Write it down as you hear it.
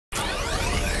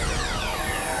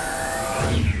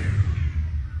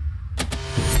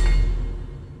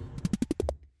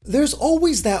There's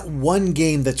always that one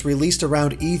game that's released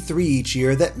around E3 each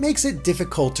year that makes it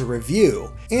difficult to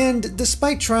review, and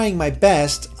despite trying my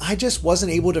best, I just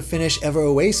wasn't able to finish Ever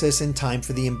Oasis in time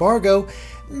for the embargo,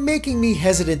 making me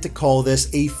hesitant to call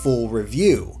this a full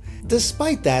review.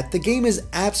 Despite that, the game is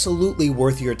absolutely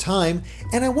worth your time,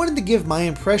 and I wanted to give my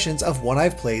impressions of what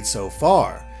I've played so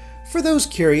far. For those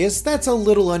curious, that's a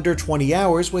little under 20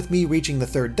 hours with me reaching the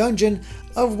 3rd dungeon,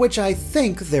 of which I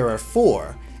think there are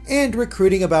 4, and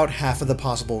recruiting about half of the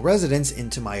possible residents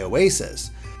into my oasis.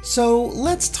 So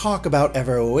let's talk about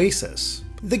Ever Oasis.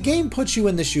 The game puts you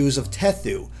in the shoes of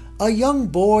Tethu, a young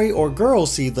boy or girl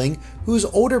seedling whose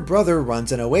older brother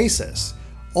runs an oasis.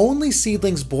 Only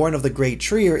seedlings born of the Great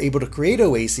Tree are able to create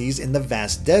oases in the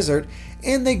vast desert,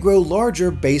 and they grow larger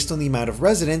based on the amount of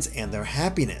residents and their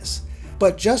happiness.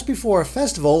 But just before a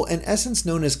festival, an essence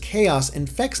known as Chaos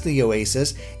infects the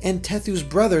oasis, and Tethu's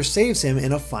brother saves him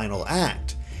in a final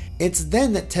act. It's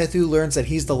then that Tethu learns that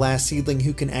he's the last seedling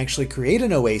who can actually create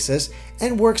an oasis,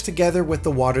 and works together with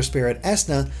the water spirit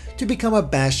Esna to become a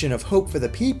bastion of hope for the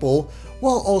people,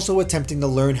 while also attempting to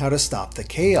learn how to stop the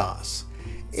chaos.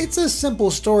 It's a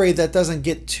simple story that doesn't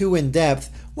get too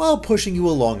in-depth while pushing you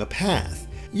along a path.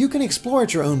 You can explore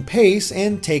at your own pace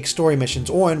and take story missions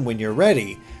on when you're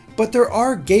ready, but there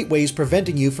are gateways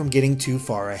preventing you from getting too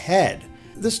far ahead.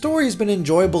 The story's been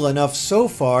enjoyable enough so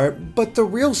far, but the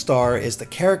real star is the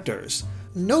characters.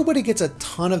 Nobody gets a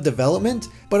ton of development,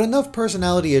 but enough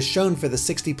personality is shown for the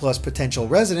 60+ potential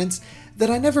residents that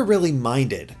I never really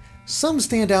minded. Some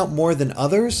stand out more than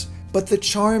others, but the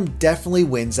charm definitely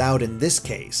wins out in this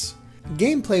case.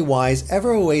 Gameplay-wise,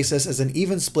 Ever Oasis is an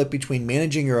even split between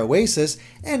managing your oasis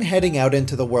and heading out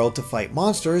into the world to fight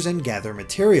monsters and gather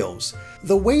materials.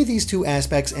 The way these two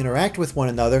aspects interact with one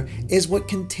another is what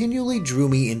continually drew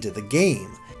me into the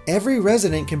game. Every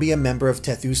resident can be a member of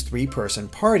Tethu's 3-person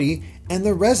party, and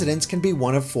the residents can be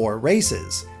one of 4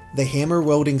 races: the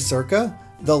hammer-wielding Circa,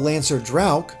 the Lancer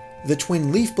Drauk, the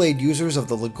twin leaf blade users of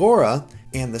the Ligora,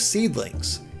 and the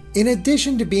seedlings. In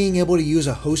addition to being able to use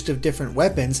a host of different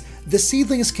weapons, the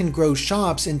seedlings can grow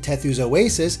shops in Tethu's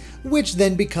oasis, which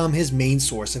then become his main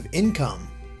source of income.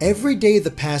 Every day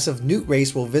the passive Newt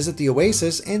race will visit the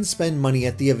oasis and spend money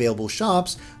at the available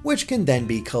shops, which can then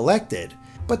be collected.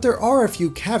 But there are a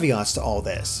few caveats to all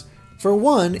this. For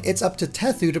one, it's up to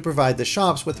Tethu to provide the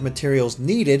shops with the materials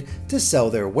needed to sell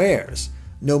their wares.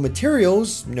 No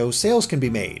materials, no sales can be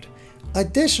made.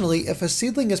 Additionally, if a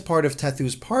seedling is part of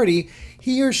Tethu's party,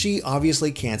 he or she obviously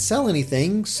can't sell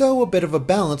anything, so a bit of a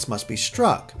balance must be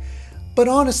struck. But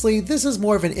honestly, this is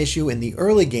more of an issue in the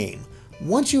early game.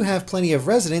 Once you have plenty of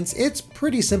residents, it's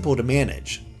pretty simple to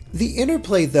manage. The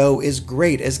interplay though is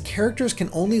great, as characters can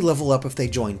only level up if they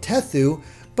join Tethu,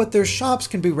 but their shops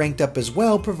can be ranked up as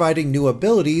well, providing new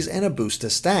abilities and a boost to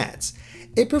stats.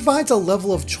 It provides a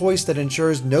level of choice that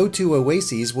ensures no 2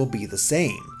 oases will be the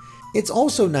same. It's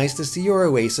also nice to see your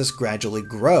oasis gradually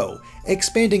grow,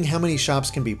 expanding how many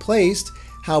shops can be placed,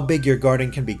 how big your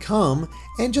garden can become,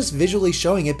 and just visually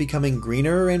showing it becoming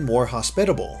greener and more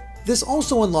hospitable. This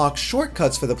also unlocks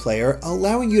shortcuts for the player,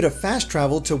 allowing you to fast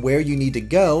travel to where you need to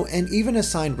go, and even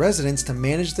assign residents to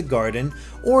manage the garden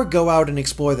or go out and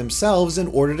explore themselves in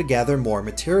order to gather more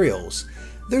materials.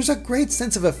 There's a great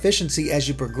sense of efficiency as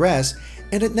you progress,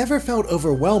 and it never felt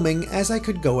overwhelming as I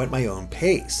could go at my own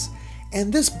pace.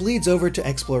 And this bleeds over to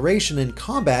exploration and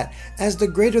combat, as the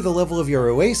greater the level of your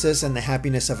oasis and the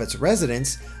happiness of its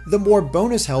residents, the more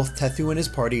bonus health Tethu and his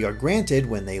party are granted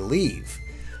when they leave.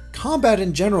 Combat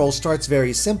in general starts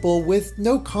very simple, with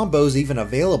no combos even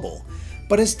available,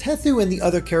 but as Tethu and the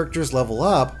other characters level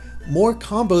up, more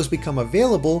combos become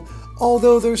available,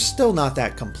 although they're still not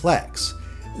that complex.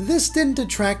 This didn't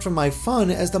detract from my fun,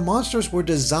 as the monsters were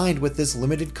designed with this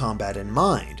limited combat in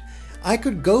mind. I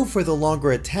could go for the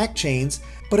longer attack chains,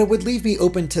 but it would leave me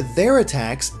open to their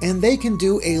attacks, and they can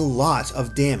do a lot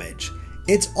of damage.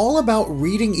 It's all about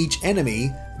reading each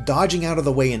enemy, dodging out of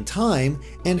the way in time,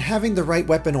 and having the right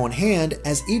weapon on hand,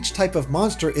 as each type of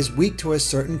monster is weak to a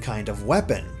certain kind of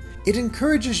weapon. It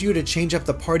encourages you to change up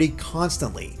the party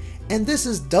constantly, and this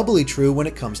is doubly true when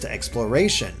it comes to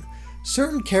exploration.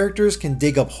 Certain characters can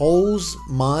dig up holes,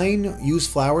 mine, use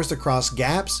flowers to cross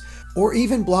gaps, or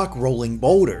even block rolling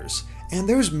boulders, and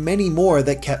there's many more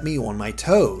that kept me on my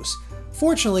toes.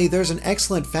 Fortunately, there's an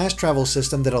excellent fast travel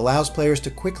system that allows players to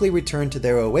quickly return to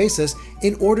their oasis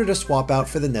in order to swap out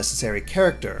for the necessary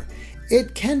character.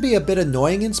 It can be a bit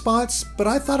annoying in spots, but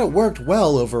I thought it worked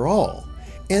well overall.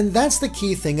 And that's the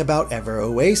key thing about Ever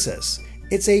Oasis.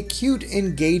 It's a cute,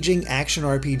 engaging action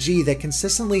RPG that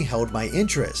consistently held my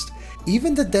interest.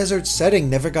 Even the desert setting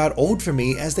never got old for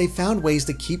me, as they found ways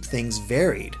to keep things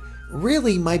varied.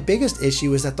 Really, my biggest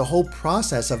issue is that the whole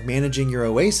process of managing your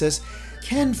Oasis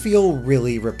can feel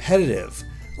really repetitive.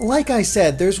 Like I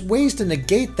said, there's ways to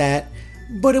negate that,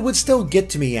 but it would still get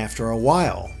to me after a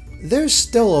while. There's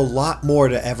still a lot more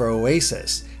to Ever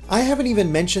Oasis. I haven't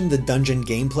even mentioned the dungeon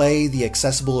gameplay, the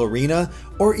accessible arena,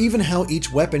 or even how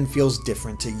each weapon feels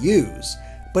different to use.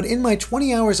 But in my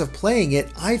 20 hours of playing it,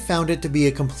 I found it to be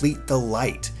a complete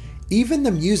delight. Even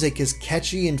the music is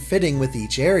catchy and fitting with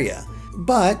each area.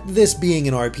 But this being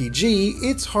an RPG,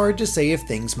 it's hard to say if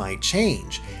things might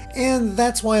change, and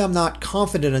that's why I'm not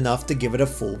confident enough to give it a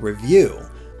full review.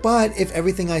 But if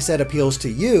everything I said appeals to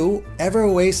you, Ever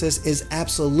Oasis is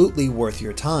absolutely worth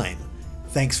your time.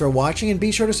 Thanks for watching, and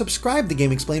be sure to subscribe to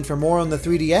GameXplain for more on the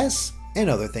 3DS and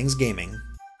other things gaming.